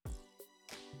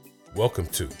Welcome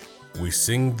to We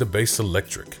Sing the Bass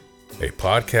Electric, a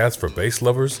podcast for bass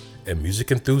lovers and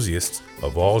music enthusiasts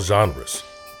of all genres.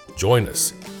 Join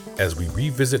us as we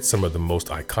revisit some of the most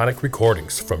iconic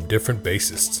recordings from different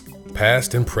bassists,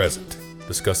 past and present,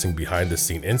 discussing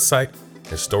behind-the-scene insight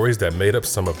and stories that made up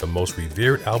some of the most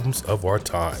revered albums of our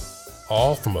time,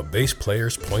 all from a bass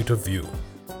player's point of view.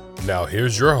 Now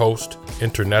here's your host,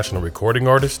 international recording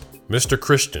artist, Mr.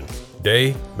 Christian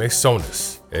De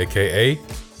Masonis, aka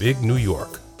Big New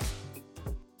York.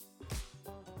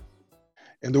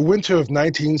 In the winter of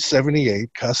 1978,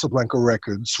 Casablanca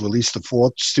Records released the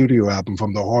fourth studio album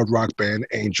from the hard rock band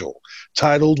Angel.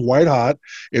 Titled White Hot,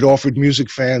 it offered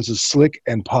music fans a slick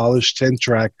and polished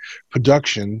 10-track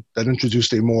production that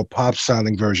introduced a more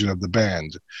pop-sounding version of the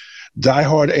band.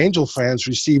 Die-hard Angel fans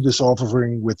received this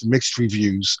offering with mixed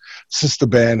reviews, since the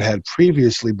band had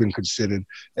previously been considered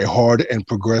a hard and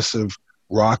progressive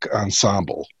rock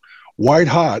ensemble. White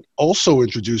Hot also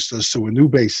introduced us to a new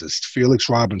bassist, Felix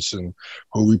Robinson,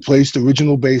 who replaced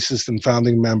original bassist and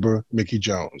founding member Mickey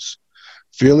Jones.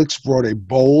 Felix brought a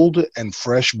bold and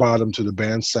fresh bottom to the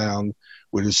band's sound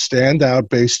with his standout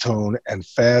bass tone and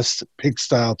fast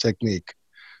pick-style technique.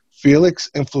 Felix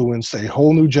influenced a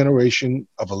whole new generation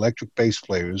of electric bass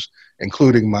players,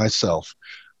 including myself.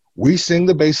 We Sing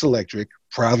the Bass Electric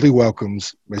proudly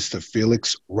welcomes Mr.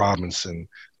 Felix Robinson.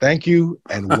 Thank you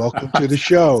and welcome to the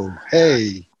show.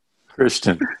 Hey.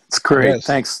 Christian, it's great.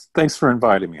 Yes. Thanks for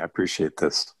inviting me. I appreciate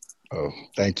this. Oh,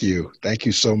 thank you. Thank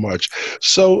you so much.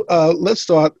 So let's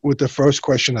start with the first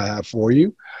question I have for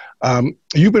you.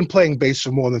 You've been playing bass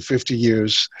for more than 50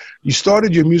 years. You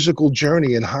started your musical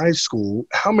journey in high school.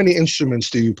 How many instruments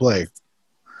do you play?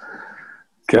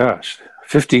 Gosh,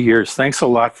 50 years. Thanks a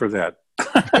lot for that.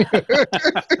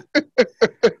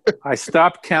 I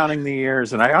stopped counting the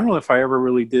years, and I don't know if I ever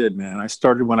really did, man. I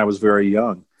started when I was very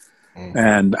young.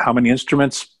 And how many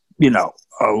instruments? You know,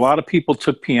 a lot of people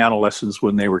took piano lessons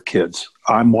when they were kids.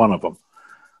 I'm one of them.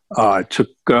 I took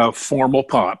formal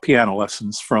piano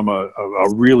lessons from a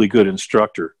really good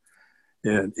instructor.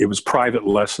 And it was private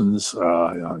lessons,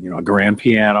 a grand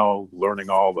piano, learning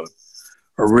all the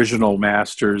original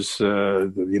masters,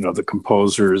 the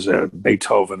composers,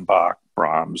 Beethoven, Bach,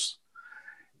 Brahms.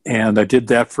 And I did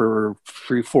that for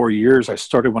 3-4 years. I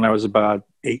started when I was about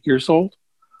 8 years old.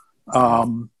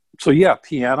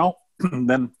 Piano. And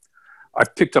then I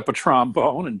picked up a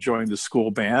trombone and joined the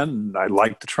school band, and I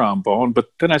liked the trombone.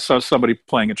 But then I saw somebody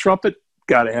playing a trumpet,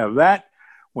 got to have that,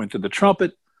 went to the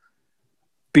trumpet.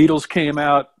 Beatles came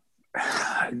out.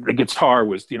 The guitar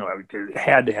was, it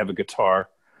had to have a guitar.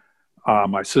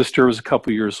 My sister was a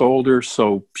couple years older,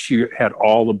 so she had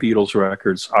all the Beatles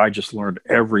records. I just learned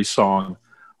every song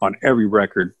on every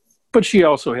record. But she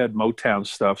also had Motown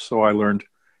stuff, so I learned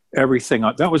everything.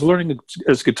 That was learning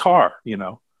as guitar,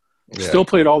 Yeah. Still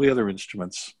played all the other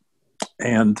instruments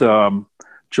and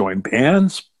joined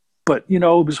bands. But, it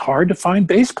was hard to find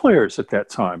bass players at that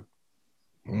time.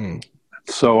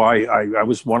 So I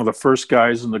was one of the first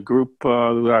guys in the group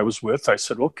that I was with. I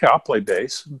said, okay, I'll play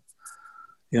bass.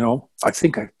 I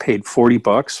think I paid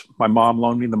 $40. My mom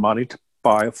loaned me the money to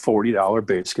buy a $40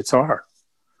 bass guitar.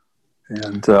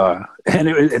 And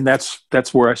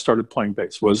that's where I started playing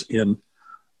bass, was in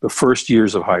the first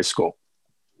years of high school.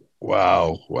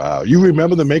 Wow. You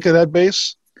remember the make of that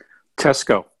bass?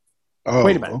 Tesco. Oh,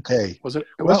 wait a minute. Okay. Was it?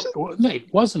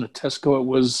 It wasn't a Tesco.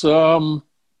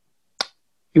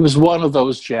 It was one of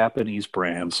those Japanese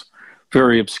brands,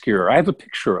 very obscure. I have a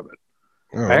picture of it.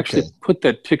 Oh, I actually put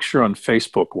that picture on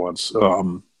Facebook once.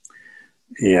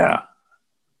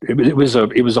 It was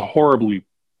a horribly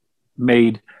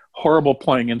made, horrible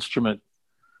playing instrument,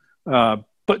 but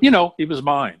it was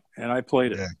mine, and I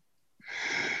played it.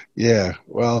 Yeah.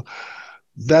 Well,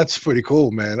 that's pretty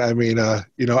cool, man. I mean, I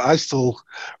still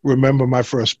remember my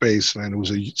first bass, man. It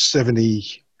was a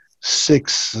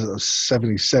 76,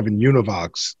 77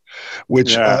 Univox,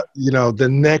 which, the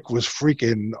neck was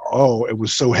freaking, it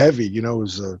was so heavy, it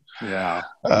was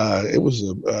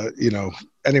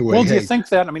anyway. Well, do you think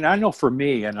that, I know for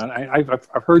me, and I've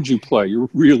heard you play, you're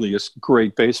really a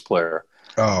great bass player.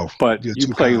 Oh, but you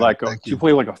play like a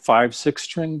 5-6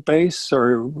 string bass,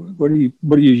 or what do you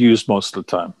use most of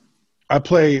the time? I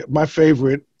play, my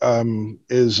favorite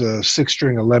is a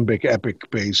 6-string Alembic Epic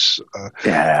bass.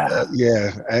 But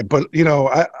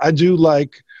I do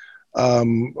like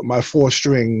my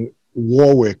 4-string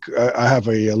Warwick. I have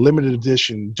a limited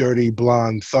edition dirty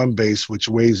blonde thumb bass, which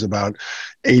weighs about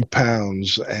 8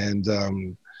 pounds, and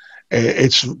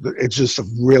it's just a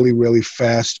really, really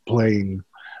fast playing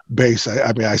bass.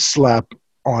 I slap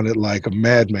on it like a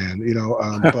madman,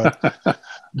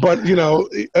 but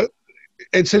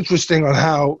it's interesting on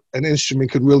how an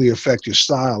instrument could really affect your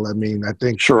style. I mean, I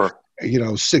think, Sure.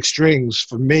 six strings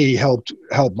for me helped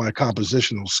my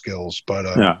compositional skills. But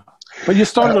Yeah. But you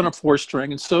started on a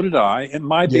 4-string, and so did I. And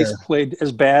my yeah, bass played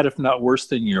as bad, if not worse,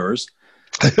 than yours.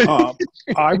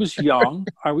 I was young.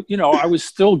 I was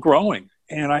still growing,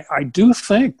 and I do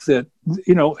think that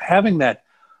having that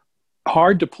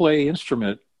hard to play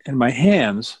instrument in my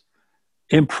hands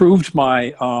improved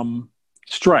my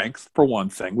strength, for one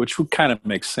thing, which would kind of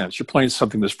make sense. You're playing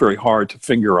something that's very hard to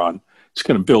finger on. It's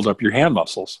going to build up your hand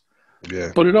muscles.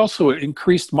 yeah, But it also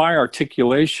increased my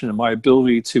articulation and my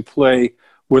ability to play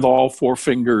with all 4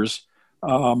 fingers.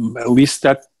 At least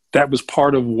that was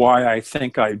part of why I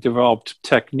think I developed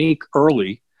technique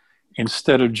early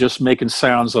instead of just making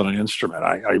sounds on an instrument.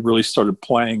 I really started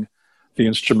playing the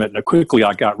instrument, and quickly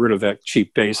I got rid of that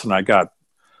cheap bass, and I got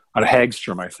a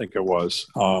Hagstrom, I think it was,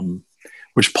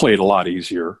 which played a lot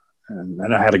easier. And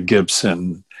then I had a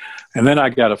Gibson, and then I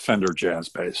got a Fender jazz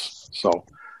bass. So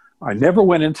I never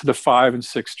went into the 5 and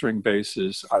 6 string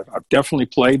basses. I've definitely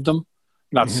played them,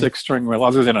 not 6 string, well,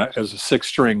 other than as a 6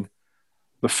 string,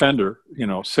 the Fender,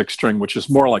 6 string, which is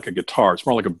more like a guitar. It's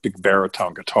more like a big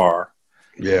baritone guitar.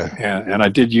 yeah. And I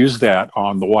did use that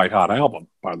on the White Hot album,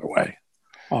 by the way,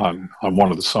 on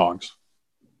one of the songs.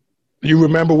 You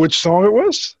remember which song it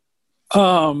was?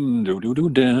 Do do do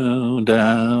down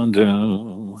down down.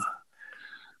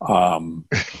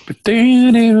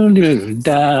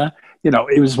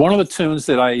 It was one of the tunes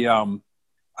that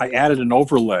I added an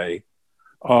overlay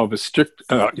of a strict,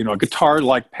 a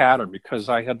guitar-like pattern, because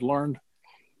I had learned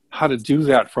how to do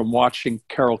that from watching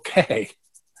Carol Kay.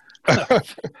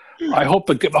 I hope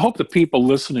the people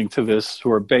listening to this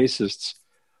who are bassists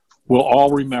will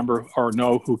all remember or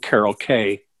know who Carol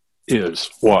Kay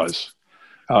was.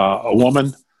 A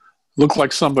woman, looked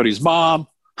like somebody's mom,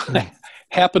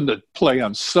 happened to play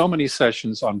on so many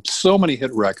sessions, on so many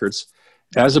hit records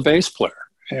as a bass player.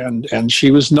 And she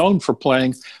was known for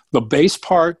playing the bass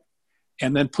part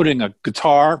and then putting a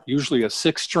guitar, usually a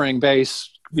 6-string bass,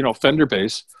 Fender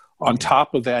bass, on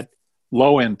top of that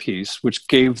low-end piece, which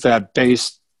gave that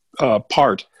bass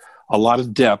part a lot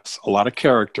of depth, a lot of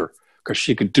character, because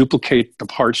she could duplicate the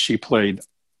parts she played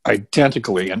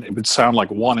identically, and it would sound like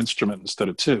one instrument instead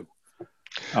of 2.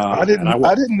 I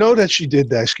didn't know that she did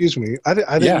that. Excuse me. I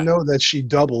didn't know that she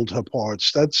doubled her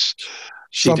parts. That's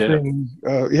something.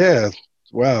 Yeah.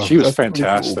 Wow. She was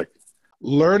fantastic. Cool.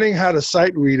 Learning how to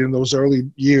sight read in those early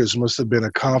years must have been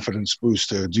a confidence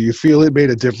booster. Do you feel it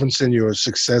made a difference in your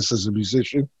success as a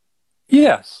musician?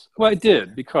 Yes. Well, I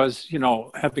did, because,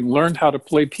 having learned how to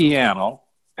play piano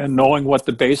and knowing what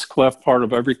the bass clef part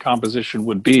of every composition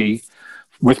would be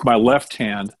with my left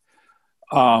hand,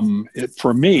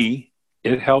 for me,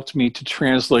 it helped me to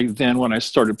translate then when I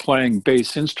started playing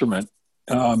bass instrument,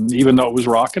 even though it was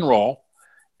rock and roll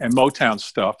and Motown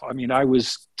stuff. I mean, I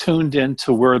was tuned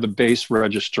into where the bass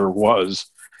register was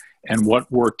and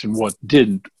what worked and what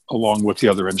didn't, along with the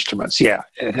other instruments. Yeah,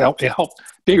 it helped.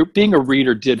 Being a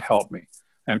reader did help me.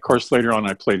 And of course, later on,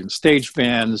 I played in stage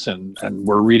bands and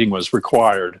where reading was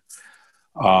required.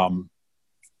 As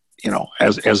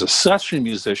a session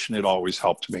musician, it always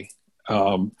helped me.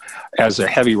 As a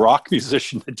heavy rock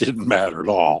musician, it didn't matter at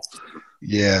all.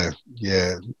 Yeah.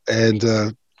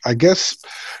 And I guess,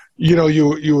 you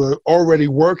were already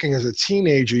working as a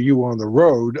teenager. You were on the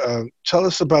road. Tell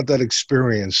us about that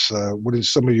experience. What are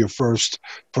some of your first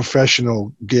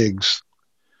professional gigs?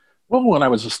 Well, when I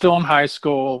was still in high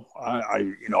school,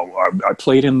 I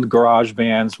played in the garage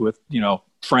bands with,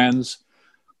 friends,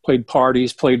 played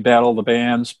parties, played Battle of the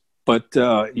Bands. But,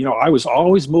 I was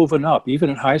always moving up.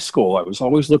 Even in high school, I was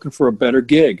always looking for a better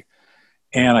gig.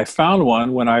 And I found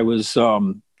one when I was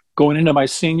going into my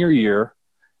senior year.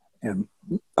 And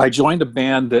I joined a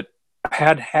band that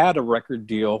had a record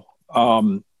deal.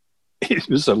 It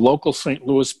was a local St.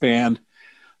 Louis band.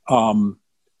 And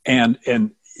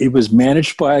it was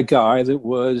managed by a guy that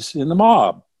was in the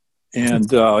mob. And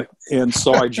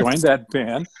so I joined that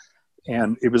band.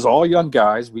 And it was all young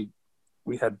guys. We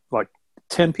had like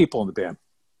 10 people in the band.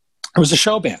 It was a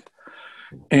show band.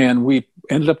 And we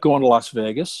ended up going to Las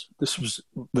Vegas. This was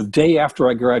the day after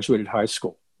I graduated high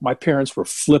school. My parents were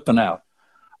flipping out.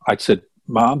 I said,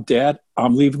 Mom, Dad,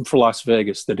 I'm leaving for Las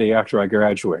Vegas the day after I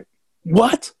graduate.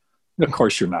 What? And of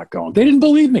course you're not going. They didn't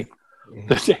believe me.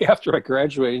 The day after I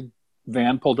graduated,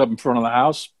 van pulled up in front of the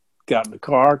house, got in the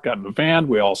car, got in the van,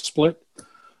 we all split.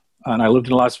 And I lived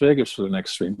in Las Vegas for the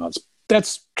next 3 months.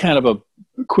 That's kind of a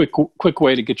quick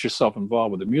way to get yourself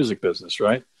involved with the music business,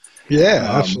 right? Yeah,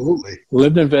 absolutely.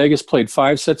 Lived in Vegas, played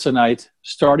 5 sets a night,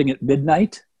 starting at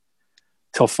midnight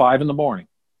till 5 in the morning.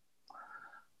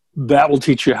 that will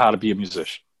teach you how to be a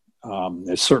musician.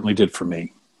 It certainly did for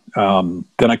me. Then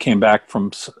I came back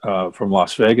from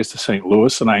Las Vegas to St.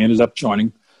 Louis, and I ended up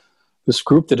joining this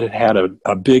group that had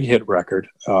a big hit record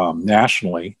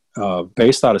nationally,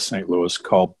 based out of St. Louis,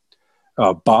 called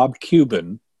Bob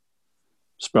Cuban,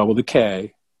 spelled with a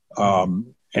K,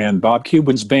 and Bob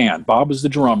Cuban's band. Bob was the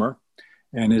drummer,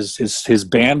 and his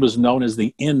band was known as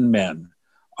the In-Men,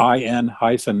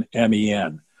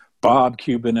 IN-MEN, Bob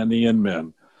Cuban and the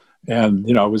In-Men. And,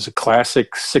 it was a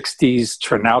classic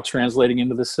 60s, now translating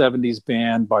into the 70s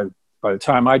band. By the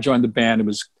time I joined the band, it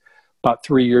was about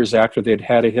 3 years after they'd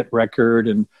had a hit record,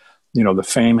 and, the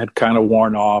fame had kind of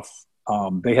worn off.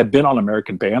 They had been on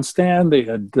American Bandstand. They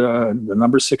had the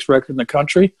number 6 record in the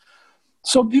country.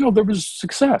 So, there was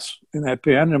success in that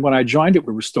band. And when I joined it,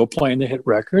 we were still playing the hit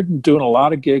record and doing a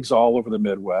lot of gigs all over the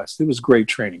Midwest. It was great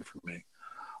training for me.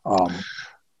 Wow.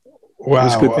 It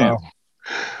was a good band.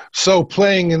 So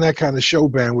playing in that kind of show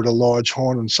band with a large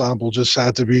horn ensemble just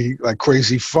had to be like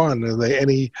crazy fun. Are there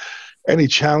any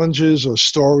challenges or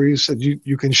stories that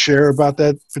you can share about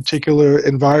that particular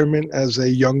environment as a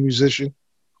young musician?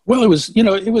 Well, it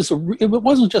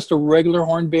wasn't just a regular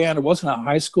horn band. It wasn't a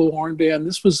high school horn band.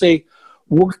 This was a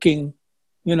working,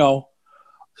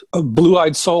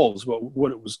 Blue-Eyed Souls,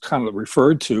 what it was kind of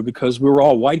referred to, because we were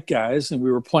all white guys and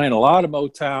we were playing a lot of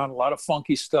Motown, a lot of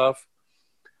funky stuff.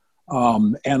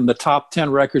 And the top 10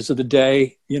 records of the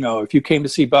day, if you came to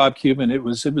see Bob Cuban, it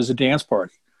was a dance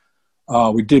party.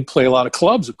 We did play a lot of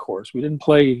clubs, of course. We didn't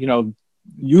play,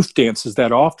 youth dances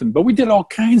that often, but we did all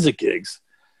kinds of gigs.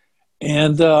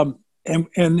 And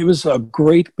it was a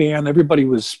great band. Everybody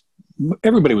was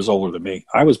older than me.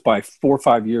 I was by 4 or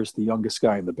 5 years the youngest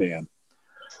guy in the band.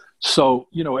 So,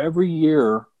 every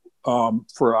year, I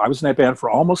was in that band for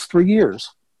almost 3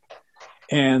 years.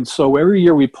 And so every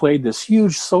year we played this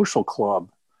huge social club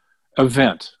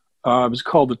event. It was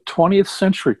called the 20th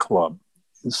Century Club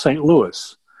in St.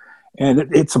 Louis. And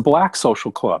it's a black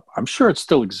social club. I'm sure it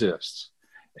still exists.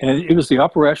 And it was the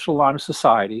upper echelon of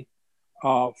society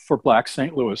for black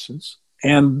St. Louisans.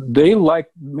 And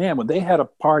when they had a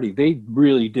party, they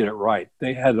really did it right.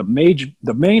 They had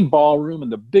the main ballroom in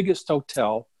the biggest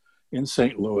hotel in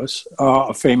St. Louis,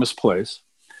 a famous place,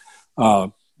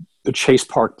 the Chase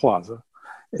Park Plaza.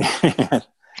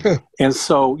 And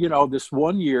so, this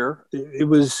one year, it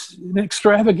was an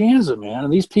extravaganza, man.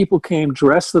 And these people came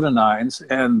dressed to the nines,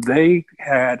 and they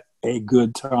had a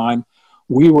good time.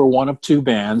 We were one of 2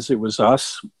 bands. It was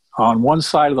us on one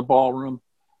side of the ballroom,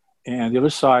 and the other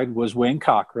side was Wayne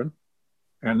Cochran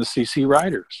and the CC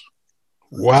Riders.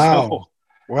 Wow. So,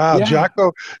 wow. Yeah.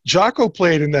 Jocko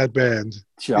played in that band.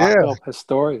 Jocko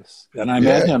Pastorius. And I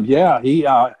met him. Yeah.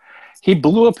 He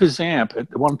blew up his amp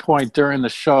at one point during the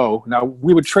show. Now,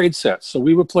 we would trade sets. So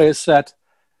we would play a set,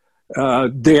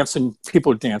 dancing,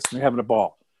 people were dancing, they're having a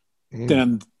ball.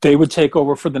 Then they would take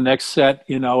over for the next set,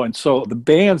 and so the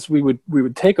bands, we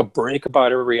would take a break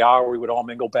about every hour. We would all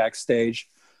mingle backstage.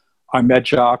 I met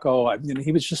Jocko.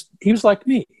 He was like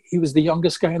me. He was the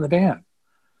youngest guy in the band.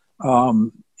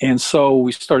 And so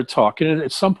we started talking. And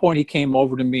at some point he came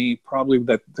over to me, probably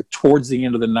towards the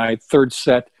end of the night, third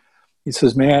set. He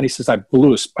says, man, I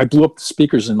blew up the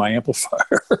speakers in my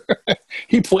amplifier.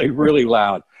 He played really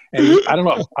loud. And I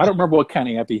don't remember what kind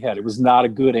of amp he had. It was not a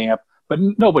good amp, but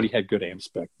nobody had good amps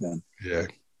back then. Yeah.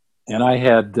 And I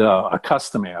had a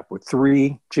custom amp with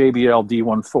 3 JBL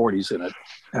D140s in it.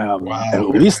 Wow.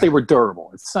 At least they were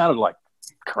durable. It sounded like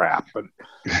crap, but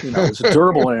it was a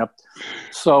durable amp.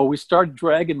 So we started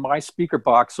dragging my speaker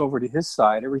box over to his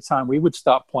side. Every time we would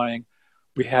stop playing,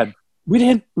 we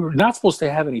were not supposed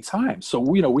to have any time. So,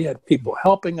 we had people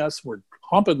helping us. We're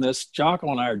humping this. Jocko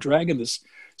and I are dragging this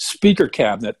speaker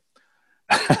cabinet,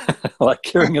 like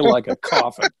carrying it like a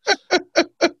coffin.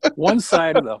 One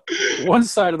side of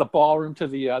the ballroom to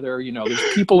the other.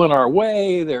 There's people in our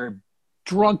way. They're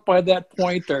drunk by that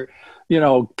point. They're,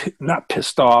 not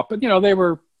pissed off, but they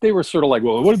were sort of like,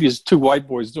 well, what are these 2 white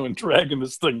boys doing, dragging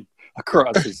this thing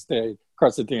across the stage,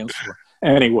 across the dance floor?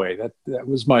 Anyway, that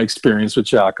was my experience with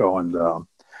Jocko,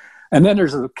 and then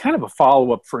there's a kind of a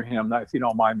follow-up for him, if you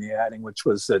don't mind me adding, which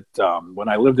was that when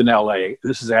I lived in LA,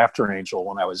 this is after Angel,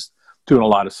 when I was doing a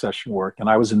lot of session work, and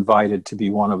I was invited to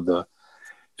be one of the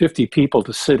 50 people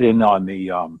to sit in on the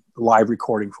live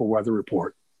recording for Weather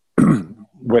Report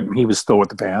when he was still with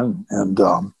the band, and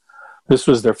this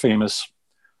was their famous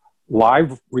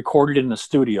live recorded in the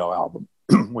studio album,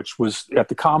 which was at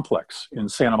the Complex in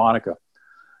Santa Monica.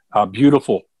 A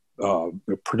beautiful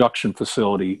production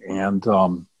facility. And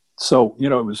so, it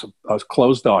was a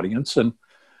closed audience. And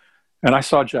I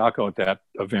saw Jocko at that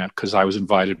event because I was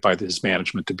invited by his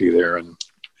management to be there.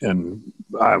 and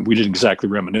we didn't exactly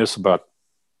reminisce about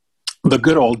the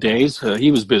good old days.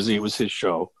 He was busy; it was his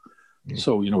show,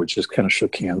 so we just kind of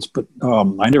shook hands. But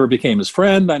I never became his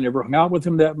friend. I never hung out with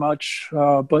him that much.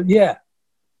 But yeah,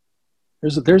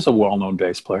 there's a well-known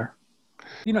bass player.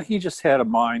 He just had a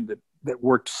mind that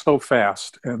worked so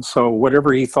fast, and so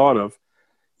whatever he thought of,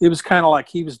 it was kind of like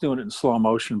he was doing it in slow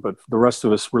motion, but the rest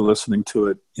of us were listening to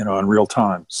it, in real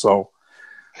time. So,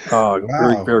 Wow.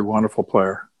 very, very wonderful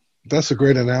player. That's a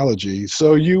great analogy.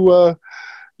 So you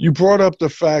brought up the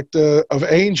fact of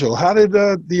Angel. How did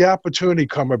the opportunity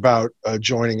come about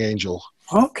joining Angel?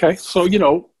 Okay, so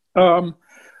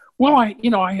well,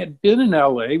 I had been in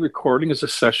L.A. recording as a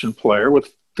session player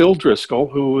with Phil Driscoll,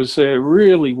 who was a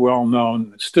really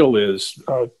well-known, still is,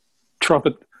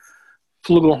 trumpet,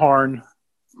 flugelhorn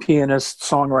pianist,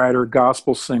 songwriter,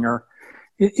 gospel singer.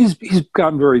 He's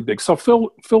gotten very big. So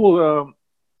Phil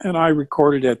and I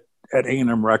recorded at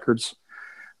A&M Records.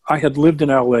 I had lived in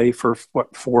LA for 4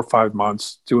 or 5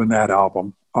 months doing that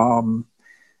album.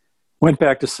 Went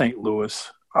back to St.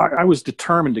 Louis. I was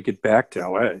determined to get back to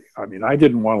LA. I mean, I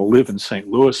didn't want to live in St.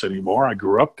 Louis anymore. I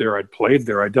grew up there. I'd played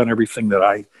there. I'd done everything that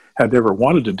I had ever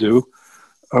wanted to do,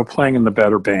 playing in the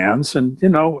better bands and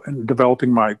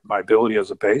developing my ability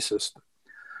as a bassist.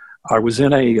 I was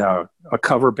in a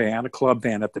cover band, a club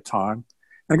band at the time.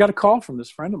 And I got a call from this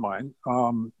friend of mine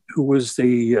who was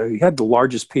he had the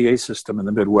largest PA system in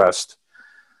the Midwest,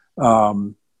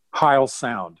 Heil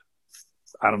Sound.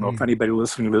 I don't know if anybody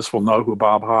listening to this will know who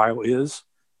Bob Heil is.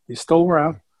 He's still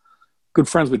around. Good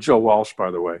friends with Joe Walsh, by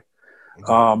the way.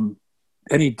 And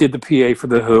he did the PA for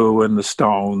The Who and the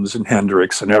Stones and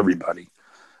Hendrix and everybody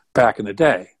back in the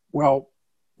day. Well,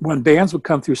 when bands would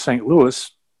come through St.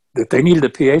 Louis, if they needed a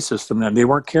PA system and they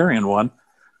weren't carrying one,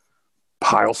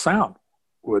 Heil Sound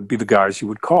would be the guys you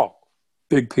would call.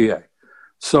 Big PA.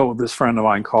 So this friend of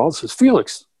mine called and says,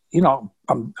 Felix,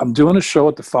 I'm doing a show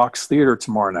at the Fox Theater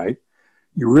tomorrow night.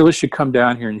 You really should come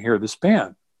down here and hear this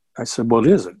band. I said, what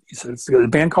is it? He said, it's a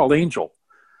band called Angel.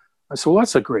 I said, well,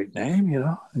 that's a great name,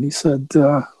 And he said,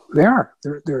 they are.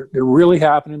 They're really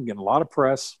happening, getting a lot of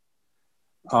press.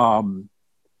 And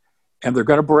they're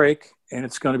going to break, and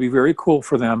it's going to be very cool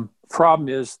for them. Problem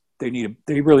is, they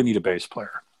really need a bass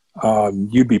player.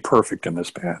 You'd be perfect in this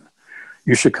band.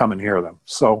 You should come and hear them.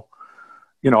 So,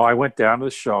 I went down to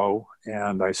the show,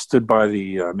 and I stood by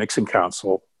the mixing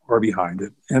console or behind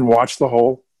it and watched the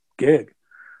whole gig.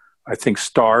 I think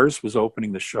Stars was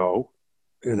opening the show,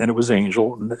 and then it was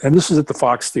Angel. And this is at the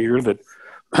Fox Theater,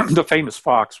 the famous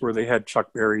Fox, where they had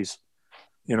Chuck Berry's,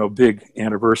 big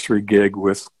anniversary gig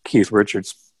with Keith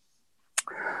Richards.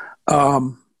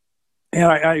 And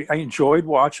I enjoyed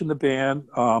watching the band.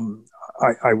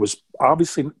 I was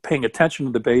obviously paying attention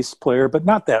to the bass player, but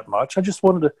not that much. I just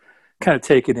wanted to kind of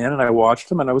take it in, and I watched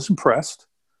them, and I was impressed.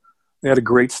 They had a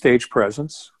great stage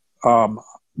presence.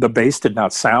 The bass did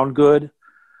not sound good.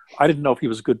 I didn't know if he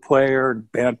was a good player,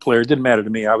 bad player. It didn't matter to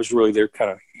me. I was really there to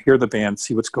kind of hear the band,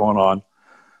 see what's going on.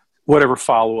 Whatever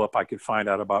follow-up I could find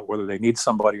out about whether they need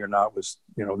somebody or not was,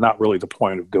 not really the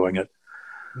point of doing it.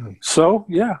 So,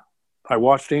 yeah, I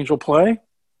watched Angel play.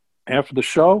 After the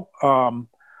show,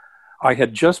 I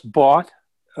had just bought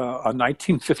a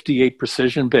 1958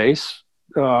 Precision bass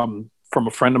from a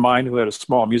friend of mine who had a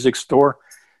small music store,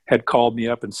 had called me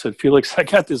up and said, Felix, I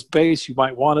got this bass. You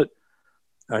might want it.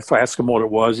 I asked him what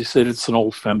it was. He said, it's an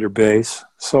old Fender bass.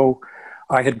 So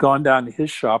I had gone down to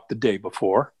his shop the day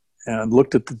before and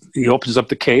looked at he opens up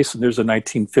the case, and there's a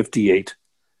 1958,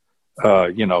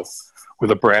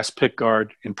 with a brass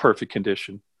pickguard in perfect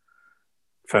condition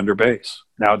Fender bass.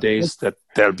 Nowadays, that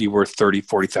would be worth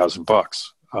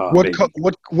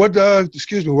 $30,000-$40,000.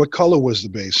 Excuse me, what color was the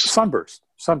bass? Sunburst.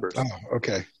 Oh,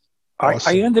 okay.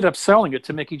 Awesome. I ended up selling it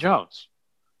to Mickey Jones.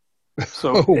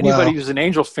 So anybody who's an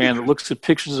Angel fan that looks at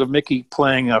pictures of Mickey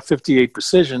playing a 58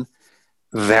 Precision,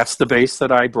 that's the bass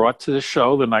that I brought to the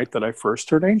show the night that I first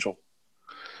heard Angel.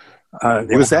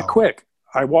 It was that quick.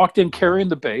 I walked in carrying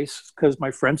the bass because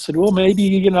my friend said, well,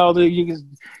 maybe,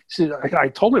 I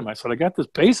told him, I said, I got this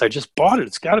bass. I just bought it.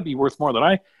 It's got to be worth more than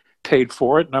I paid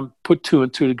for it. And I'm put 2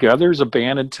 and 2 together. There's a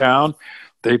band in town.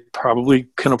 They probably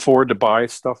can afford to buy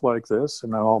stuff like this,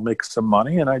 and I'll make some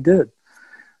money. And I did.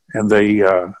 And they,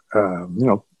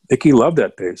 Mickey loved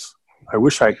that bass. I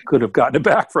wish I could have gotten it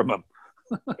back from him.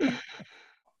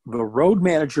 The road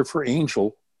manager for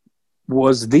Angel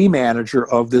was the manager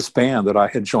of this band that I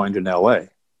had joined in LA.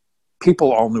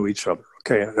 People all knew each other.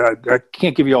 Okay, I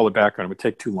can't give you all the background. It would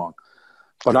take too long.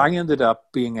 But I ended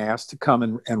up being asked to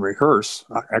come and rehearse,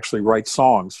 actually write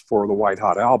songs for the White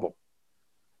Hot album.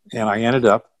 And I ended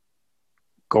up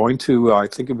going to, I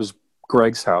think it was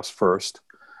Greg's house first.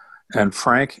 And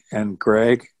Frank and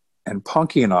Greg and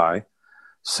Punky and I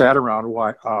sat around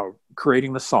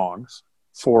creating the songs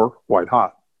for White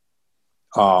Hot.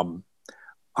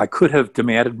 I could have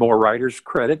demanded more writers'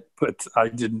 credit, but I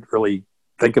didn't really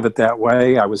think of it that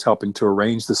way. I was helping to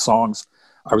arrange the songs.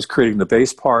 I was creating the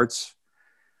bass parts.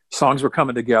 Songs were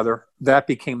coming together. That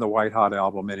became the White Hot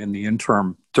album. And in the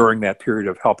interim, during that period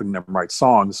of helping them write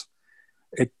songs,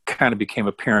 it kind of became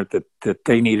apparent that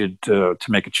they needed to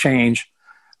make a change.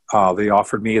 They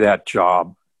offered me that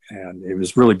job, and it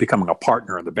was really becoming a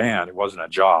partner in the band. It wasn't a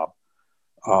job.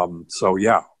 So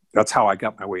yeah, that's how I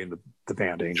got my way into the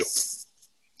band Angel.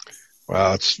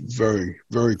 Wow, it's very,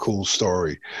 very cool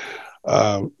story.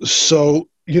 So,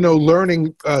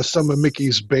 learning some of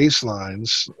Mickey's bass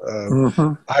lines,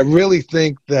 I really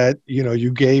think that,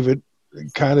 you gave it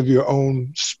kind of your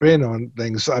own spin on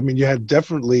things. I mean, you had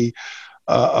definitely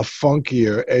a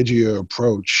funkier, edgier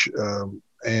approach.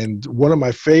 And one of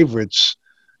my favorites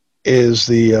is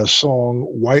the song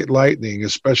White Lightning,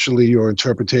 especially your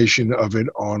interpretation of it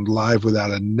on Live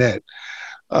Without a Net.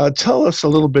 Tell us a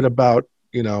little bit about,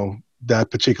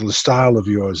 that particular style of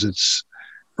yours. It's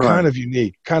kind of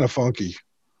unique, kind of funky.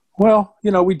 Well,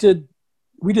 we did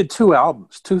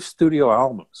two studio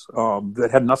albums that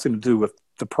had nothing to do with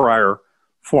the prior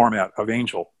format of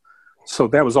Angel. So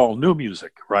that was all new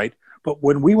music, right? But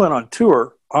when we went on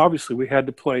tour, obviously we had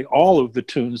to play all of the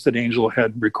tunes that Angel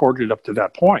had recorded up to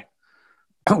that point,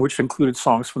 which included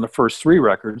songs from the first three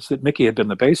records that Mickey had been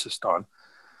the bassist on.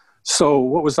 So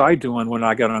what was I doing when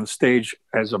I got on stage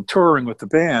as I'm touring with the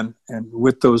band and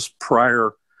with those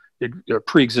prior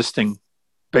pre-existing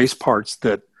bass parts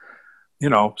that,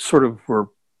 sort of were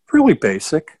really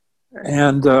basic.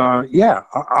 And I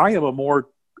am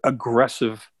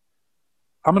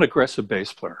I'm an aggressive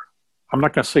bass player. I'm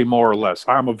not going to say more or less.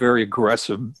 I'm a very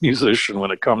aggressive musician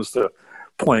when it comes to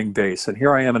playing bass. And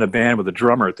here I am in a band with a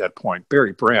drummer at that point,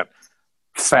 Barry Brandt,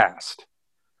 fast,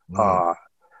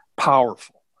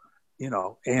 powerful,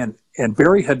 and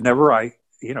Barry had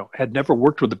never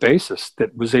worked with a bassist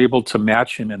that was able to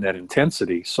match him in that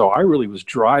intensity. So I really was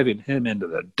driving him into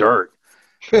the dirt.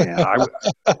 And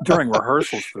during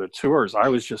rehearsals for the tours, I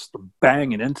was just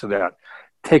banging into that,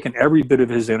 taking every bit of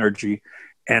his energy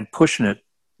and pushing it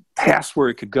past where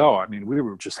it could go. I mean, we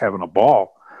were just having a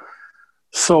ball.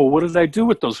 So what did I do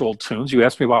with those old tunes? You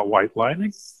asked me about White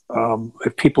Lightning.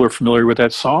 If people are familiar with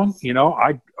that song,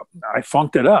 I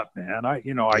funked it up, man. I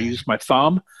used my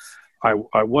thumb.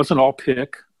 I wasn't all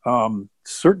pick.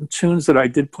 Certain tunes that I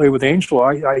did play with Angel,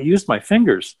 I used my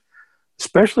fingers,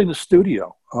 especially in the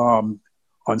studio.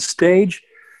 On stage,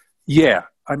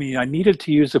 I needed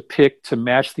to use a pick to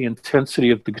match the intensity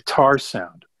of the guitar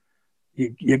sound.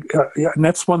 And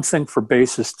that's one thing for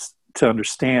bassists to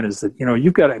understand is that,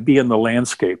 you've got to be in the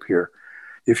landscape here.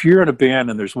 If you're in a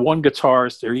band and there's one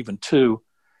guitarist or even two,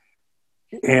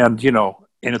 and,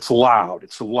 and it's a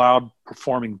loud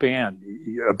performing band,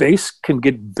 a bass can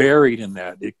get buried in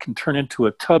that. It can turn into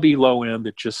a tubby low end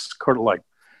that just kind of like,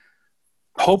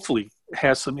 hopefully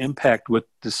has some impact with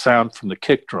the sound from the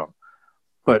kick drum.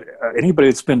 But anybody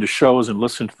that's been to shows and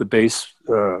listened to the bass,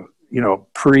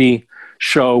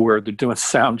 pre-show where they're doing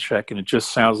sound check and it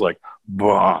just sounds like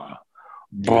bah,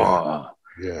 bah.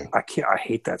 Yeah. I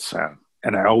hate that sound,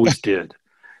 and I always did.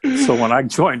 So when I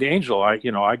joined Angel, I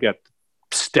got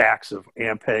stacks of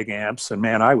Ampeg amps, and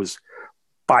man, I was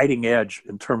biting edge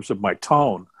in terms of my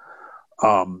tone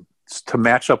to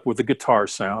match up with the guitar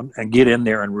sound and get in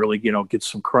there and really, get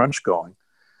some crunch going.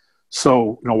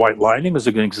 So, White Lightning is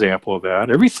a good example of that.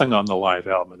 Everything on the live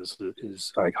album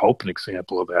is I hope, an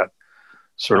example of that.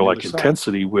 Sort of like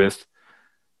intensity with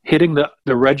hitting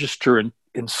the register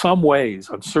in some ways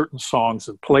on certain songs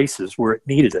and places where it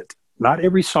needed it. Not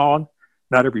every song,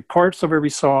 not every parts of every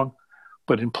song,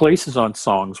 but in places on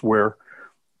songs where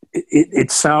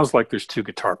it sounds like there's two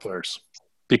guitar players,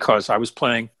 because I was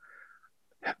playing,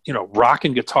 rock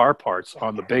and guitar parts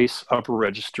on the bass upper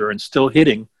register and still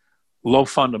hitting low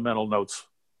fundamental notes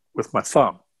with my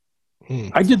thumb.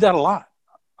 I did that a lot.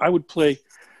 I would play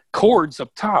chords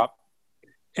up top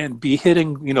and be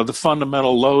hitting, the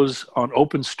fundamental lows on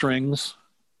open strings,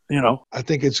 I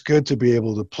think it's good to be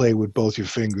able to play with both your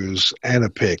fingers and a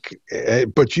pick.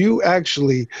 But you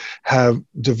actually have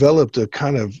developed a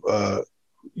kind of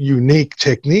unique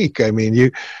technique. I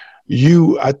mean,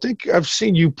 I think I've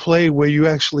seen you play where you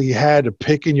actually had a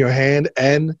pick in your hand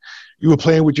and you were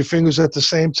playing with your fingers at the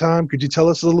same time. Could you tell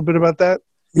us a little bit about that?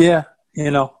 Yeah.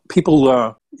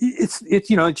 People,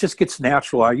 it just gets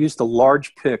natural. I used a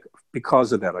large pick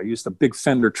because of that. I used a big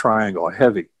Fender Triangle, a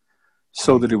heavy,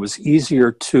 so that it was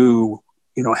easier to,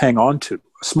 hang on to.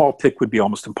 A small pick would be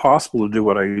almost impossible to do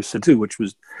what I used to do, which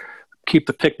was keep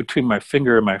the pick between my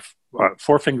finger and my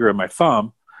forefinger and my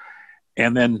thumb,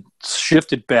 and then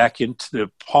shift it back into the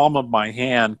palm of my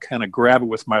hand, kind of grab it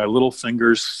with my little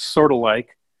fingers, sort of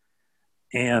like,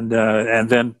 and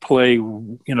then play,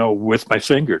 with my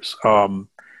fingers.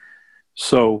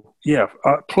 So yeah.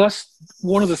 Plus,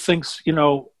 one of the things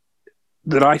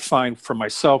that I find for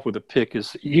myself with a pick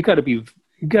is you got to be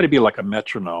like a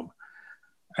metronome.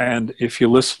 And if you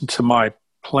listen to my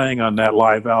playing on that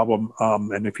live album,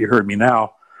 and if you heard me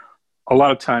now, a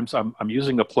lot of times I'm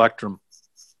using a plectrum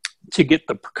to get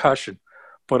the percussion,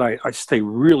 but I stay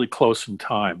really close in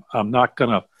time. I'm not going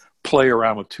to play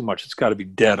around with too much. It's got to be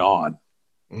dead on,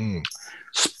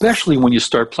 especially when you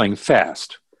start playing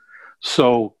fast.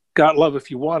 So "Got Love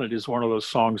If You Want It" is one of those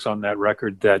songs on that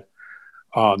record that's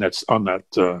on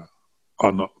the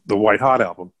White Hot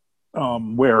album,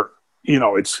 where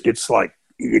it's like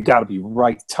you got to be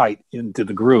right tight into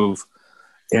the groove,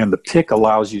 and the pick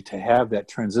allows you to have that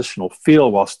transitional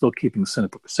feel while still keeping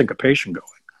syncopation going.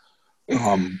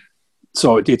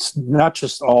 So it's not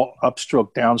just all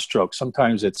upstroke, downstroke.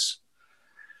 Sometimes it's,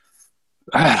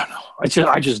 I don't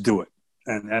know. I just do it.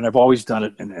 And I've always done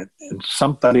it. And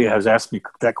somebody has asked me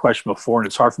that question before, and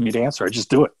it's hard for me to answer. I just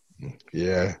do it.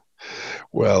 Yeah.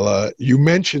 Well, you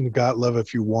mentioned "Got Love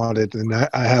If You Want It," and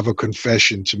I have a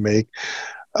confession to make.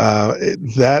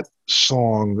 That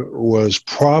song was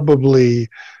probably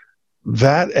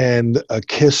that, and a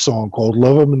Kiss song called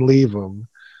 "Love 'Em and Leave 'Em"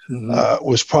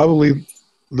 was probably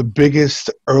the biggest,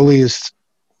 earliest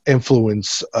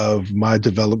influence of my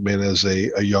development as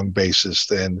a young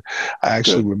bassist. And I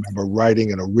actually remember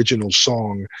writing an original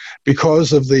song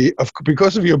because of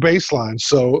your bass line.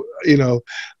 So,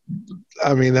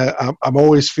 I mean, I'm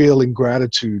always feeling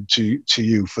gratitude to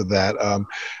you for that.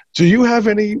 Do you have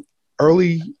any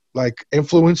early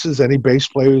influences, any bass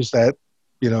players that,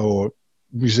 or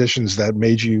musicians that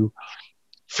made you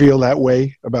feel that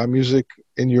way about music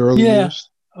in your early years?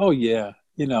 Oh yeah.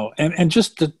 And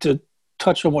just to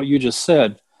touch on what you just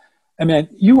said, I mean,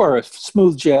 you are a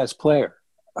smooth jazz player.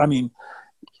 I mean,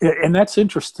 and that's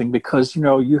interesting because,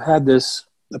 you had this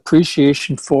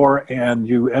appreciation for, and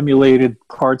you emulated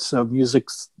parts of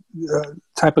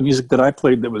type of music that I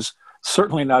played that was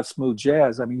certainly not smooth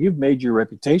jazz. I mean, you've made your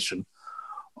reputation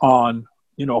on,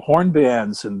 horn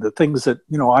bands and the things that,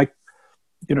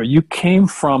 you came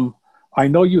from. I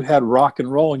know you had rock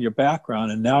and roll in your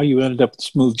background, and now you ended up with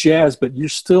smooth jazz, but you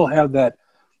still have that.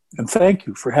 And thank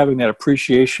you for having that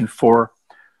appreciation for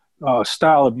a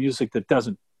style of music that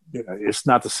doesn't, it's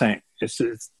not the same. It's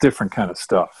different kind of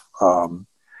stuff,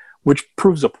 which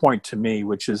proves a point to me,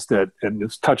 which is that, and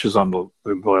this touches on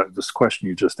this question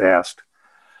you just asked,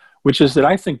 which is that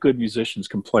I think good musicians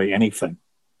can play anything,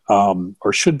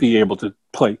 or should be able to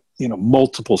play,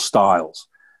 multiple styles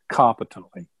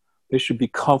competently. They should be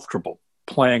comfortable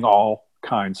playing all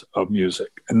kinds of music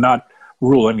and not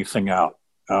rule anything out.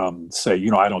 Say,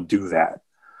 I don't do that.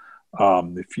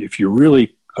 If you're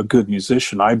really a good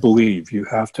musician, I believe you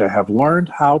have to have learned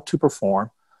how to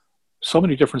perform so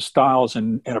many different styles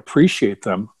and appreciate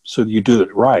them so that you do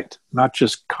it right, not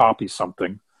just copy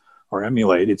something or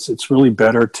emulate. It's really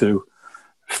better to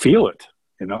feel it,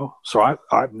 So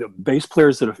the bass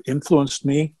players that have influenced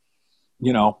me,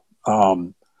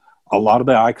 a lot of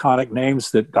the iconic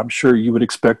names that I'm sure you would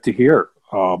expect to hear.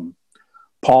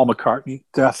 Paul McCartney,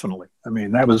 definitely. I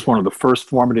mean, that was one of the first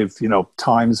formative,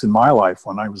 times in my life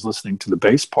when I was listening to the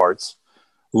bass parts,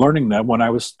 learning them when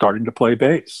I was starting to play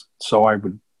bass. So I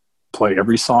would play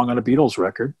every song on a Beatles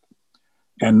record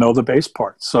and know the bass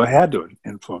parts. So it had to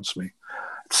influence me.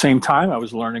 At the same time, I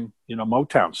was learning,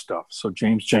 Motown stuff. So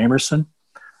James Jamerson,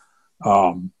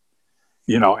 and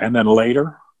then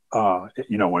later,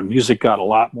 when music got a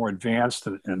lot more advanced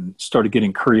and started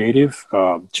getting creative,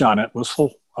 John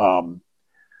Entwistle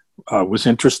was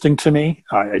interesting to me.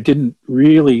 I didn't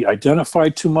really identify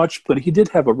too much, but he did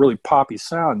have a really poppy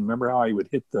sound. Remember how he would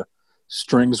hit the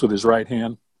strings with his right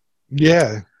hand?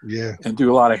 Yeah. And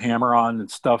do a lot of hammer-on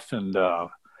and stuff. And,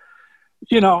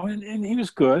 and he was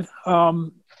good.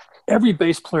 Every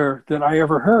bass player that I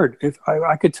ever heard, if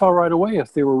I could tell right away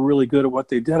if they were really good at what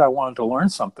they did. I wanted to learn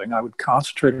something. I would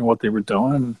concentrate on what they were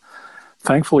doing. And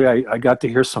thankfully, I got to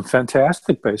hear some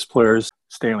fantastic bass players.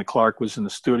 Stanley Clarke was in the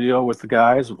studio with the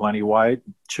guys, with Lenny White,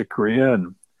 Chick Corea,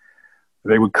 and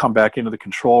they would come back into the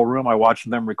control room. I watched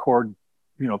them record,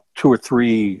 2 or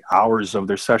 3 hours of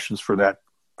their sessions for that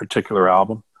particular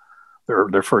album,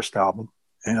 their first album.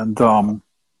 And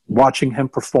watching him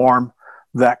perform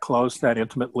that close, that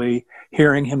intimately,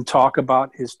 hearing him talk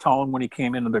about his tone when he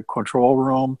came into the control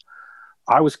room,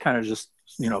 I was kind of just,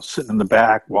 sitting in the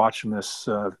back watching this,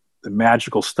 the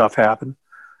magical stuff happen.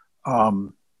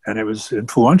 And it was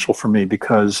influential for me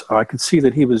because I could see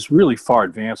that he was really far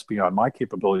advanced beyond my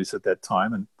capabilities at that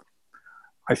time. And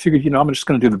I figured, I'm just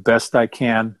going to do the best I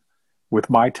can with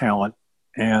my talent.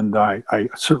 And I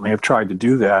certainly have tried to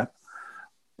do that.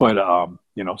 But,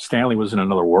 Stanley was in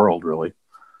another world, really.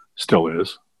 Still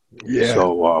is. Yeah.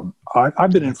 So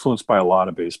I've been influenced by a lot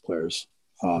of bass players,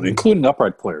 including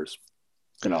upright players,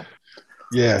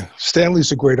 Yeah,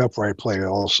 Stanley's a great upright player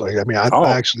also. I mean, I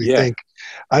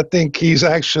think he's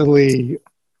actually,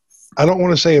 I don't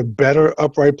want to say a better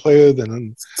upright player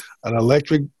than an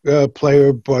electric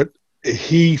player, but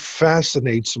he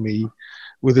fascinates me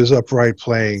with his upright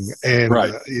playing. And,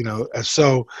 right.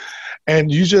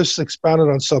 And you just expounded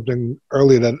on something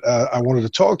earlier that I wanted to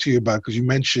talk to you about, because you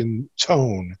mentioned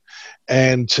tone.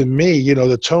 And to me,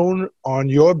 the tone on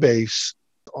your bass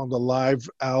on the live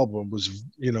album was,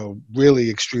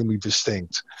 really extremely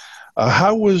distinct.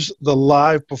 How was the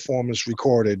live performance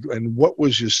recorded, and what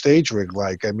was your stage rig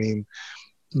like? I mean,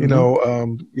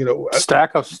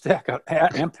 stack of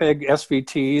Ampeg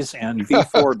SVTs and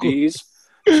V4Bs.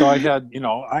 So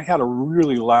I had a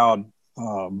really loud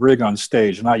rig on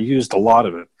stage, and I used a lot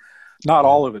of it. Not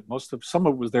all of it. Some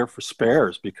of it was there for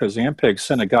spares, because Ampeg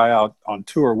sent a guy out on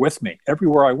tour with me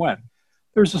everywhere I went.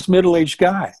 There's this middle-aged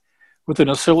guy with an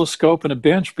oscilloscope and a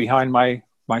bench behind my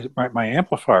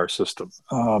amplifier system,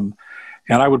 and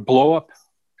I would blow up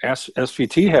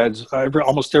SVT heads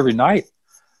almost every night.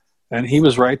 And he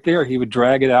was right there. He would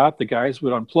drag it out. The guys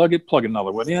would unplug it, plug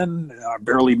another one in. I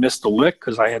barely missed a lick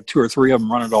because I had 2 or 3 of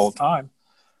them running all the time.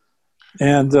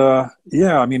 And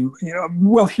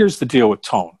here's the deal with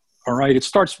tone. All right, it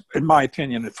starts, in my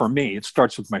opinion, for me, it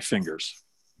starts with my fingers.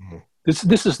 Mm-hmm.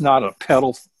 This is not a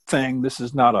pedal thing. This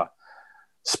is not a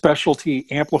specialty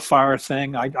amplifier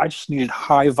thing. I just needed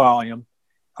high volume.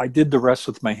 I did the rest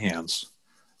with my hands.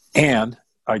 And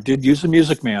I did use a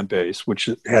Music Man bass, which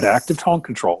had active tone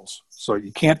controls. So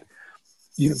you can't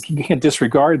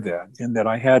disregard that, in that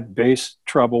I had bass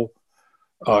treble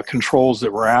controls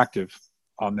that were active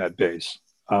on that bass.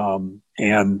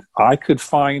 And I could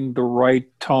find the right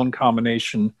tone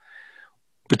combination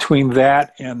between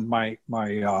that and my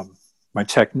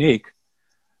technique,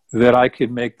 that I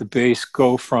could make the bass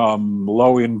go from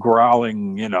low end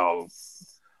growling,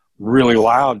 really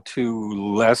loud,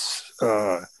 to less,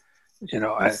 to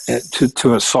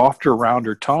a softer,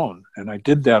 rounder tone. And I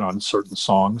did that on certain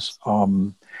songs.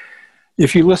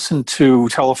 If you listen to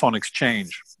Telephone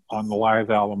Exchange on the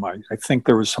live album, I think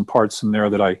there was some parts in there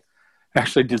that I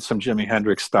actually did some Jimi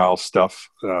Hendrix style stuff,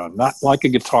 not like a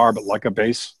guitar, but like a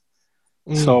bass.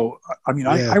 So,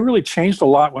 I really changed a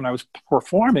lot when I was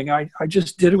performing. I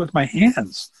just did it with my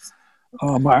hands.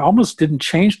 I almost didn't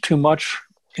change too much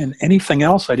in anything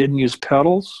else. I didn't use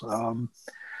pedals.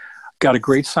 Got a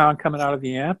great sound coming out of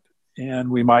the amp, and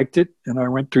we mic'd it, and I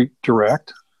went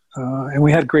direct, and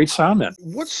we had great sound then.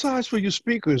 What size were your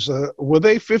speakers? Were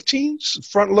they 15s,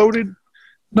 front-loaded?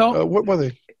 No. What were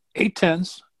they?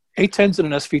 810s. 810s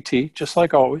and an SVT, just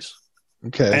like always.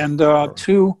 Okay. And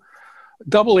 2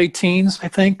 double 18s, I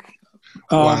think,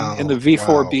 in the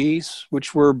V4Bs,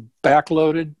 which were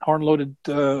backloaded, horn-loaded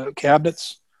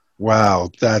cabinets. Wow,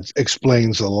 that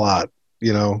explains a lot.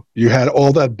 You had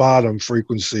all that bottom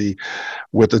frequency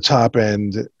with the top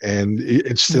end, and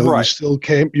it's still, right.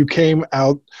 you came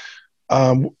out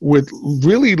with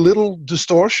really little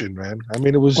distortion, man. I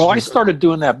mean, it was. Well, I started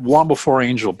doing that long before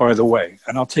Angel, by the way,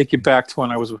 and I'll take you back to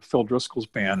when I was with Phil Driscoll's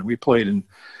band, and we played in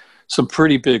some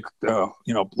pretty big,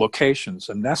 locations.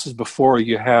 And this is before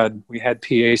we had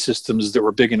PA systems that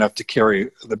were big enough to carry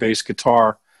the bass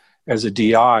guitar as a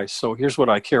DI. So here's what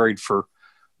I carried for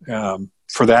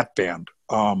that band.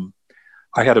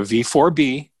 I had a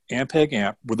V4B Ampeg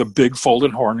amp with a big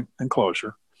folded horn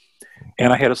enclosure,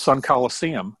 and I had a Sun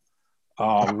Coliseum.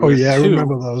 I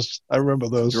remember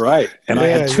those. Right. And I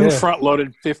had 2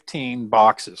 front-loaded 15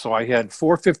 boxes. So I had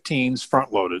 4 15s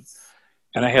front-loaded,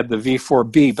 and I had the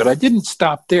V4B. But I didn't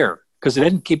stop there, because I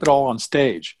didn't keep it all on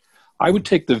stage. I would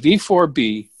take the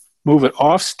V4B, move it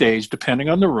off stage, depending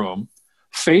on the room,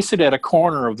 face it at a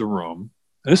corner of the room.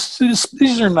 These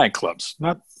are nightclubs,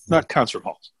 not concert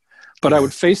halls. But I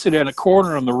would face it in a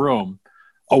corner in the room,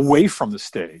 away from the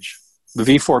stage, the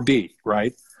V4B,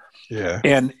 right? Yeah.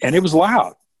 And it was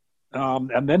loud.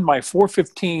 And then my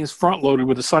 415s front-loaded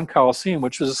with the Sun Coliseum,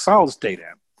 which was a solid-state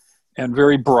amp, and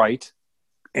very bright.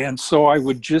 And so I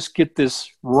would just get this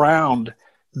round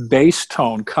bass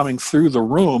tone coming through the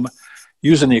room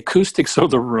using the acoustics of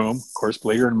the room. Of course,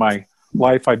 later in my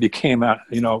life, I became,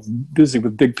 busy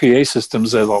with big PA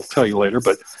systems, as I'll tell you later.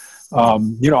 But,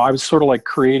 I was sort of like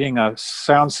creating a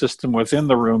sound system within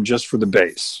the room just for the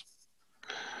bass.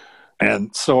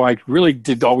 And so I really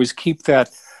did always keep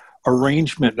that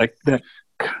arrangement, that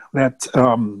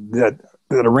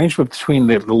arrangement between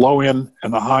the low end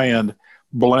and the high end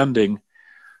blending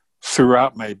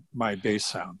throughout my bass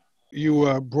sound.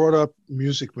 You brought up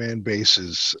Music Man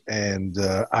basses, and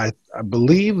I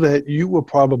believe that you were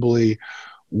probably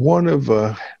one of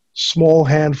a small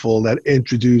handful that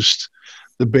introduced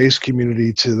the bass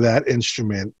community to that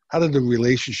instrument. How did the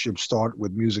relationship start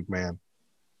with Music Man?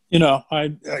 You know,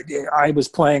 I was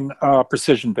playing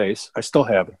precision bass. I still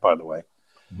have it, by the way.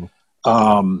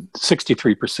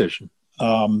 63 precision.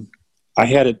 I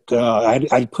had it.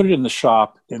 I put it in the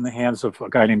shop in the hands of a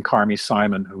guy named Carmy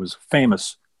Simon, who was a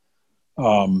famous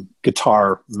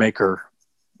guitar maker,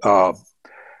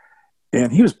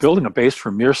 and he was building a bass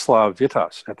for Miroslav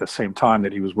Vitas at the same time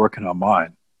that he was working on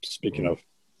mine. Speaking of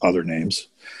other names,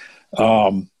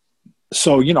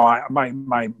 so you know,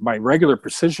 my regular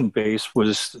precision bass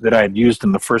was that I had used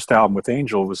in the first album with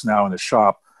Angel was now in the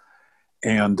shop.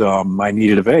 And I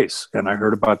needed a bass, and I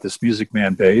heard about this Music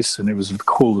Man bass, and it was the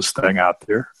coolest thing out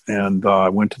there. And I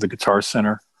went to the Guitar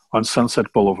Center on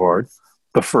Sunset Boulevard,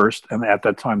 the first, and at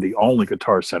that time the only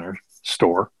Guitar Center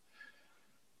store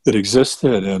that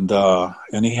existed. And I'd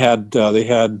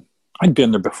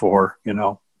been there before. You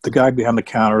know, the guy behind the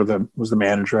counter that was the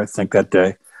manager, I think, that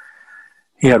day.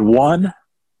 He had one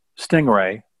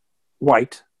Stingray,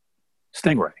 white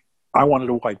Stingray. I wanted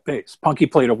a white bass. Punky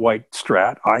played a white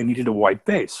Strat. I needed a white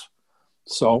bass.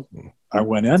 So I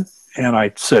went in and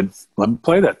I said, let me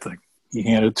play that thing. He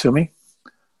handed it to me.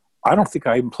 I don't think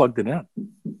I even plugged it in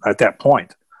at that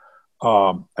point.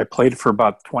 I played it for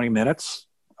about 20 minutes,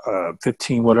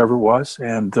 15, whatever it was.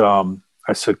 And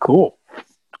I said, cool,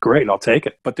 great, I'll take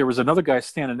it. But there was another guy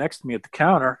standing next to me at the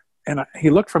counter, and he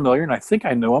looked familiar, and I think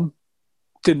I knew him.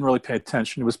 Didn't really pay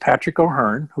attention. It was Patrick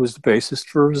O'Hearn, who was the bassist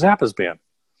for Zappa's band.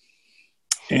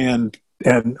 And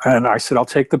I said, I'll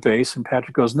take the bass. And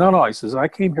Patrick goes, no. He says, I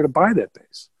came here to buy that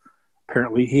bass.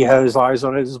 Apparently he had his eyes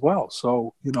on it as well.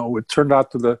 So, you know, it turned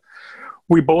out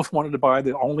we both wanted to buy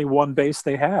the only one bass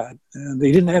they had. And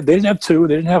they didn't have two,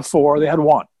 they didn't have four, they had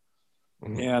one.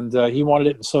 Mm-hmm. And he wanted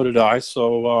it, and so did I.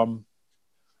 So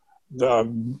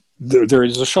there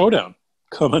is a showdown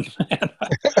coming.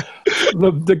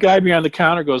 the guy behind the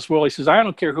counter goes, well, he says, I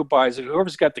don't care who buys it.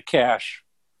 Whoever's got the cash,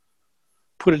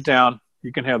 put it down.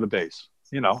 You can have the bass,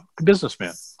 you know, the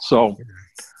businessman. So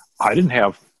I didn't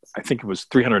have, I think it was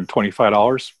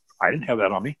 $325. I didn't have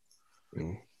that on me.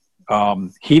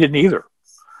 He didn't either.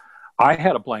 I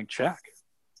had a blank check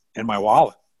in my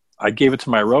wallet. I gave it to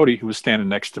my roadie who was standing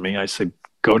next to me. I said,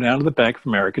 go down to the Bank of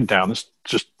America down this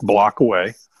just block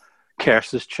away, cash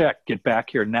this check, get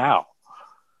back here now.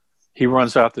 He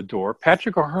runs out the door.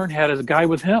 Patrick O'Hearn had a guy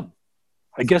with him.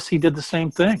 I guess he did the same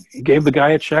thing. He gave the guy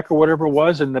a check or whatever it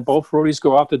was, and both roadies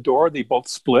go out the door. They both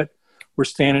split. We're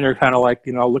standing there kind of like,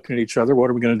 you know, looking at each other. What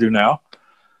are we going to do now?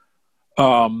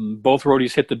 Both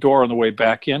roadies hit the door on the way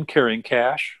back in, carrying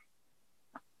cash.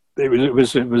 It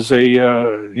was a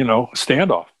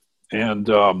standoff.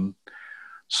 And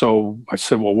so I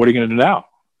said, well, what are you going to do now?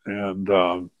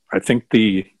 And I think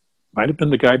might have been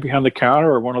the guy behind the counter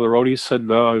or one of the roadies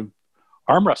said,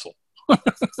 arm wrestle.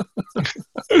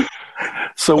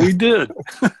 So we did.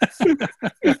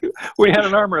 We had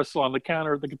an arm wrestle on the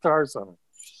counter at the Guitar Center.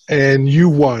 And you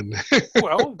won.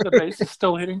 Well, the bass is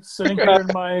still sitting here in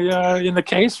the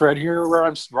case right here where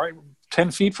I'm right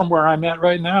 10 feet from where I'm at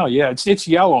right now. Yeah, it's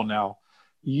yellow now.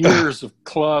 Years of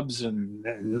clubs and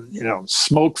you know,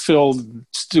 smoke-filled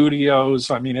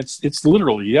studios. I mean, it's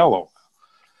literally yellow.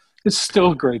 It's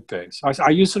still a great bass. I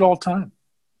use it all the time.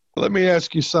 Let me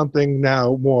ask you something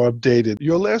now more updated.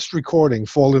 Your last recording,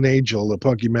 Fallen Angel, the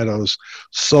Punky Meadows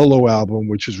solo album,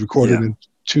 which was recorded in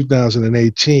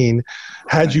 2018,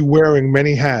 had you wearing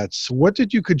many hats. What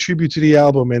did you contribute to the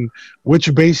album, and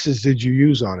which basses did you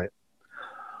use on it?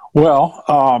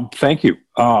 Well, thank you.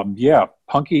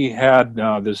 Punky had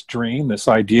this dream, this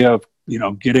idea of, you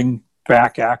know, getting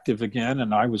back active again,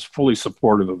 and I was fully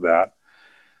supportive of that.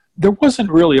 There wasn't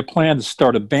really a plan to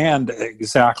start a band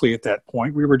exactly at that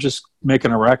point. We were just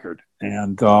making a record.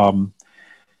 And,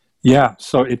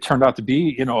 so it turned out to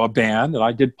be, you know, a band, and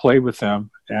I did play with them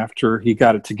after he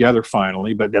got it together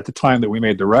finally. But at the time that we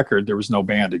made the record, there was no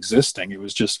band existing. It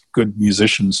was just good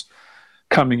musicians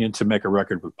coming in to make a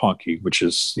record with Punky, which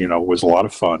is, you know, was a lot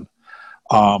of fun.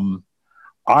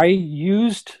 I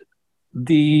used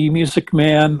the Music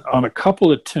Man on a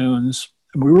couple of tunes.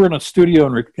 We were in a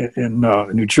studio in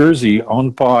New Jersey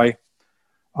owned by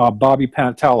Bobby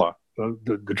Pantella,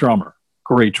 the drummer,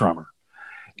 great drummer.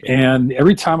 And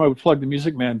every time I would plug the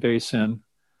Music Man bass in,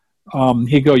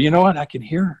 he'd go, you know what, I can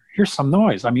hear some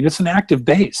noise. I mean, it's an active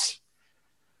bass.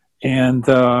 And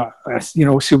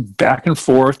so back and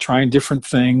forth, trying different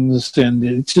things, and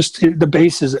it's just the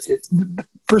basses.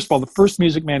 First of all, the first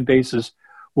Music Man basses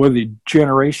were the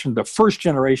first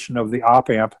generation of the op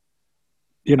amp,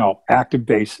 active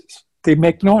basses. They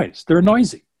make noise. They're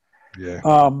noisy.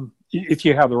 Yeah. If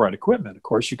you have the right equipment, of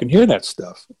course, you can hear that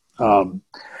stuff.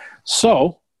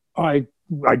 So I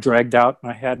dragged out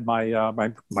and I had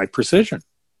my Precision,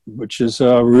 which is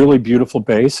a really beautiful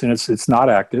bass, and it's not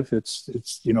active. It's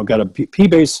got a P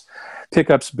bass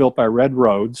pickups built by Red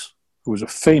Rhodes, who was a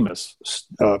famous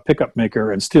pickup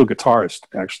maker and steel guitarist.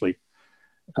 Actually,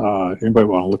 anybody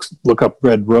want to look up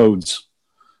Red Rhodes?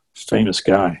 Famous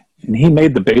guy, and he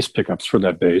made the bass pickups for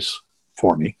that bass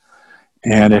for me,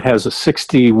 and it has a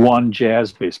 61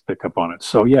 jazz bass pickup on it.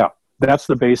 So yeah, that's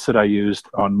the bass that I used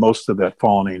on most of that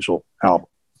Fallen Angel album.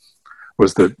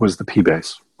 Was the P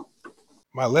bass.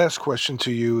 My last question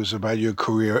to you is about your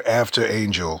career after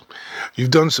Angel. You've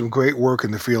done some great work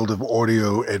in the field of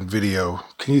audio and video.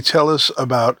 Can you tell us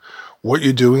about what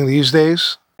you're doing these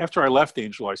days? After I left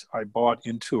Angel, I bought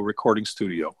into a recording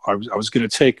studio. I was going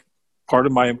to take part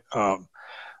of my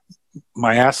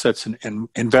my assets and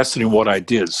invest in what I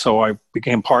did. So I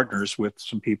became partners with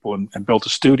some people and built a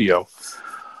studio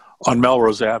on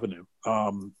Melrose Avenue.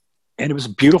 And it was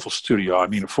a beautiful studio. I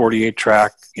mean, a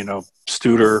 48-track,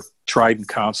 Studer, Trident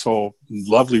console,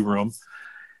 lovely room,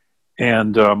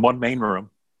 and one main room,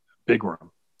 big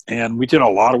room. And we did a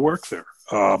lot of work there,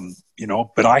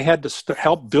 but I had to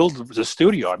help build the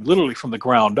studio. I'm literally from the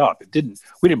ground up. We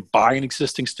didn't buy an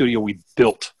existing studio. We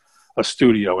built a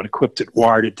studio and equipped it,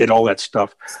 wired it, did all that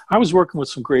stuff. I was working with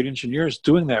some great engineers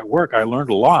doing that work. I learned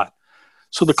a lot.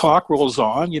 So the clock rolls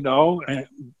on, and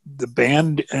the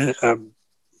bands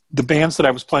that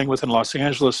I was playing with in Los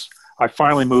Angeles, I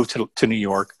finally moved to New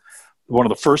York. One of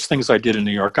the first things I did in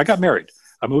New York, I got married.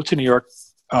 I moved to New York,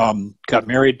 got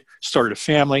married, started a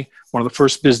family. One of the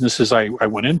first businesses I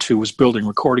went into was building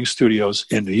recording studios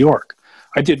in New York.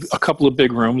 I did a couple of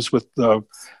big rooms with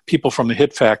people from the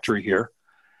Hit Factory here.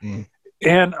 Mm.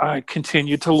 And I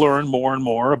continued to learn more and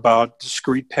more about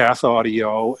discrete path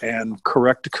audio and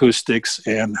correct acoustics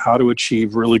and how to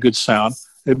achieve really good sound,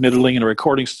 admittedly in a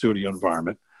recording studio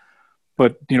environment.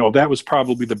 But, that was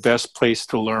probably the best place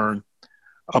to learn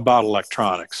about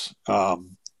electronics.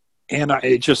 And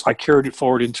I carried it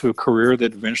forward into a career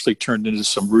that eventually turned into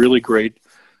some really great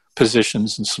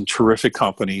positions in some terrific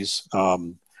companies.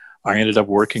 I ended up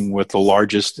working with the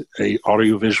largest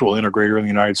audiovisual integrator in the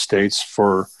United States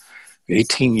for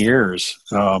 18 years.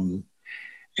 And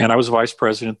I was vice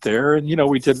president there. And,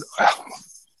 we did,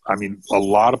 a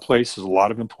lot of places, a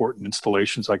lot of important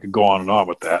installations. I could go on and on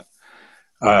with that.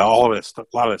 All of that stuff,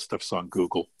 a lot of that stuff's on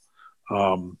Google.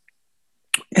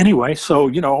 Anyway, so,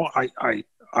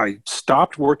 I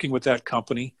stopped working with that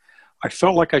company. I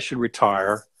felt like I should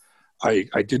retire. I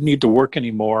didn't need to work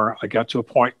anymore. I got to a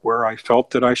point where I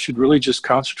felt that I should really just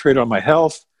concentrate on my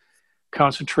health,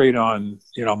 concentrate on,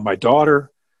 my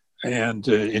daughter, and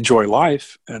enjoy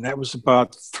life. And that was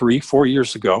about 3-4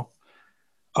 years ago.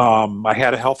 I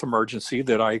had a health emergency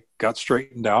that I got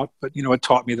straightened out, but, it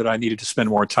taught me that I needed to spend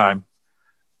more time,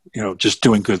 just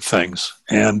doing good things.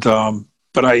 And,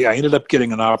 but I ended up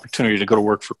getting an opportunity to go to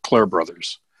work for Clair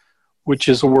Brothers, which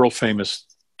is a world famous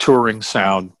touring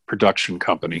sound production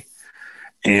company.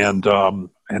 And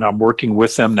I'm working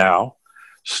with them now,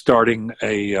 starting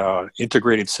a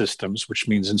integrated systems, which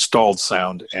means installed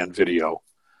sound and video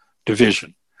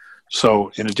division.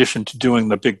 So in addition to doing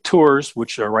the big tours,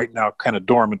 which are right now kind of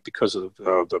dormant because of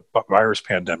the virus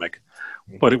pandemic,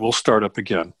 but it will start up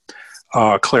again,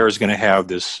 Clair is going to have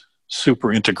this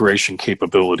super integration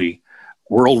capability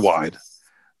worldwide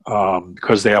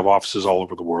because they have offices all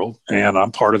over the world, and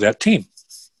I'm part of that team.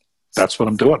 That's what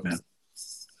I'm doing, man.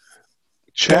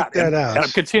 Check that out. And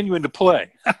I'm continuing to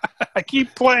play. I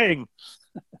keep playing.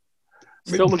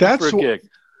 Still looking for a gig.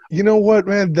 You know what,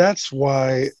 man? That's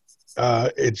why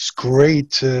it's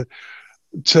great to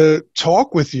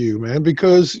talk with you, man,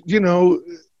 because,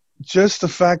 just the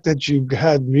fact that you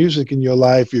had music in your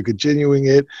life, you're continuing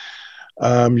it,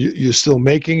 you're still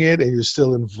making it, and you're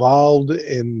still involved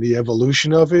in the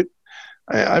evolution of it.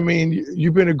 I mean,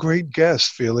 you've been a great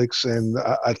guest, Felix, and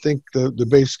I think the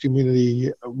bass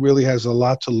community really has a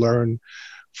lot to learn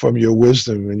from your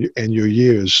wisdom and your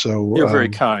years. So you're very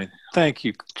kind. Thank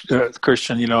you,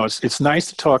 Christian. It's nice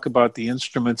to talk about the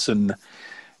instruments and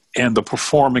the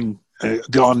performing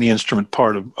on the instrument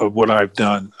part of what I've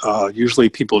done. Usually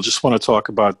people just want to talk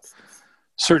about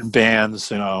certain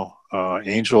bands,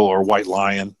 Angel or White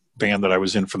Lion, band that I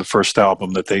was in for the first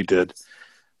album that they did.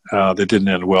 That didn't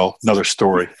end well. Another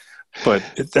story. But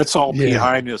that's all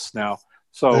behind us now.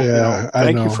 So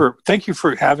I know. thank you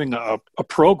for having a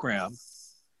program.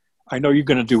 I know you're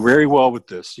going to do very well with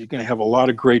this. You're going to have a lot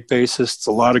of great bassists,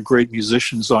 a lot of great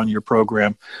musicians on your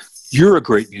program. You're a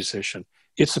great musician.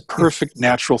 It's a perfect,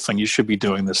 natural thing. You should be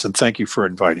doing this. And thank you for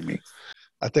inviting me.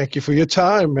 I thank you for your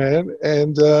time, man.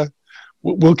 And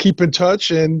we'll keep in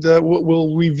touch, and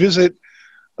we'll revisit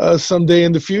someday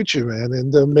in the future, man.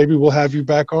 And maybe we'll have you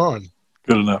back on.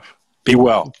 Good enough. Be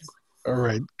well. All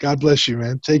right. God bless you,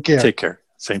 man. Take care. Take care.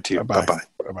 Same to you. Bye-bye.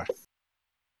 Bye-bye. Bye-bye.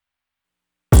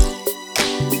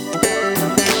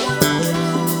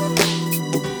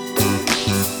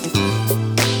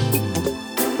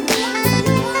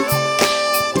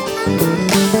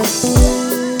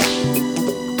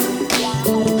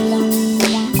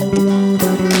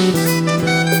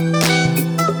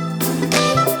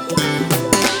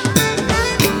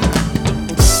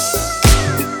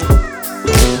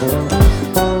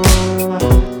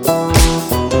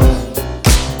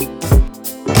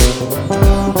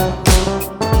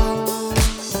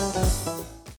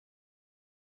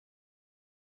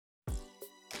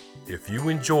 If you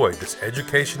enjoyed this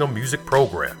educational music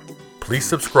program, please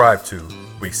subscribe to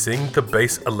We Sing the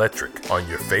Bass Electric on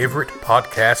your favorite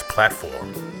podcast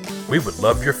platform. We would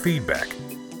love your feedback.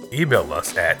 Email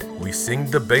us at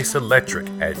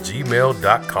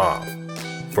WeSingTheBassElectric@gmail.com.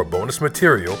 For bonus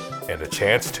material and a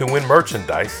chance to win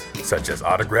merchandise, such as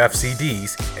autographed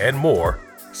CDs and more,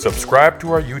 subscribe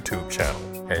to our YouTube channel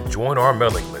and join our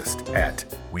mailing list at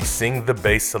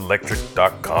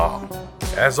WeSingTheBassElectric.com.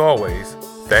 As always,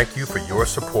 thank you for your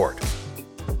support.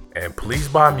 And please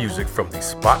buy music from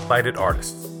these spotlighted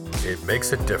artists. It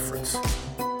makes a difference.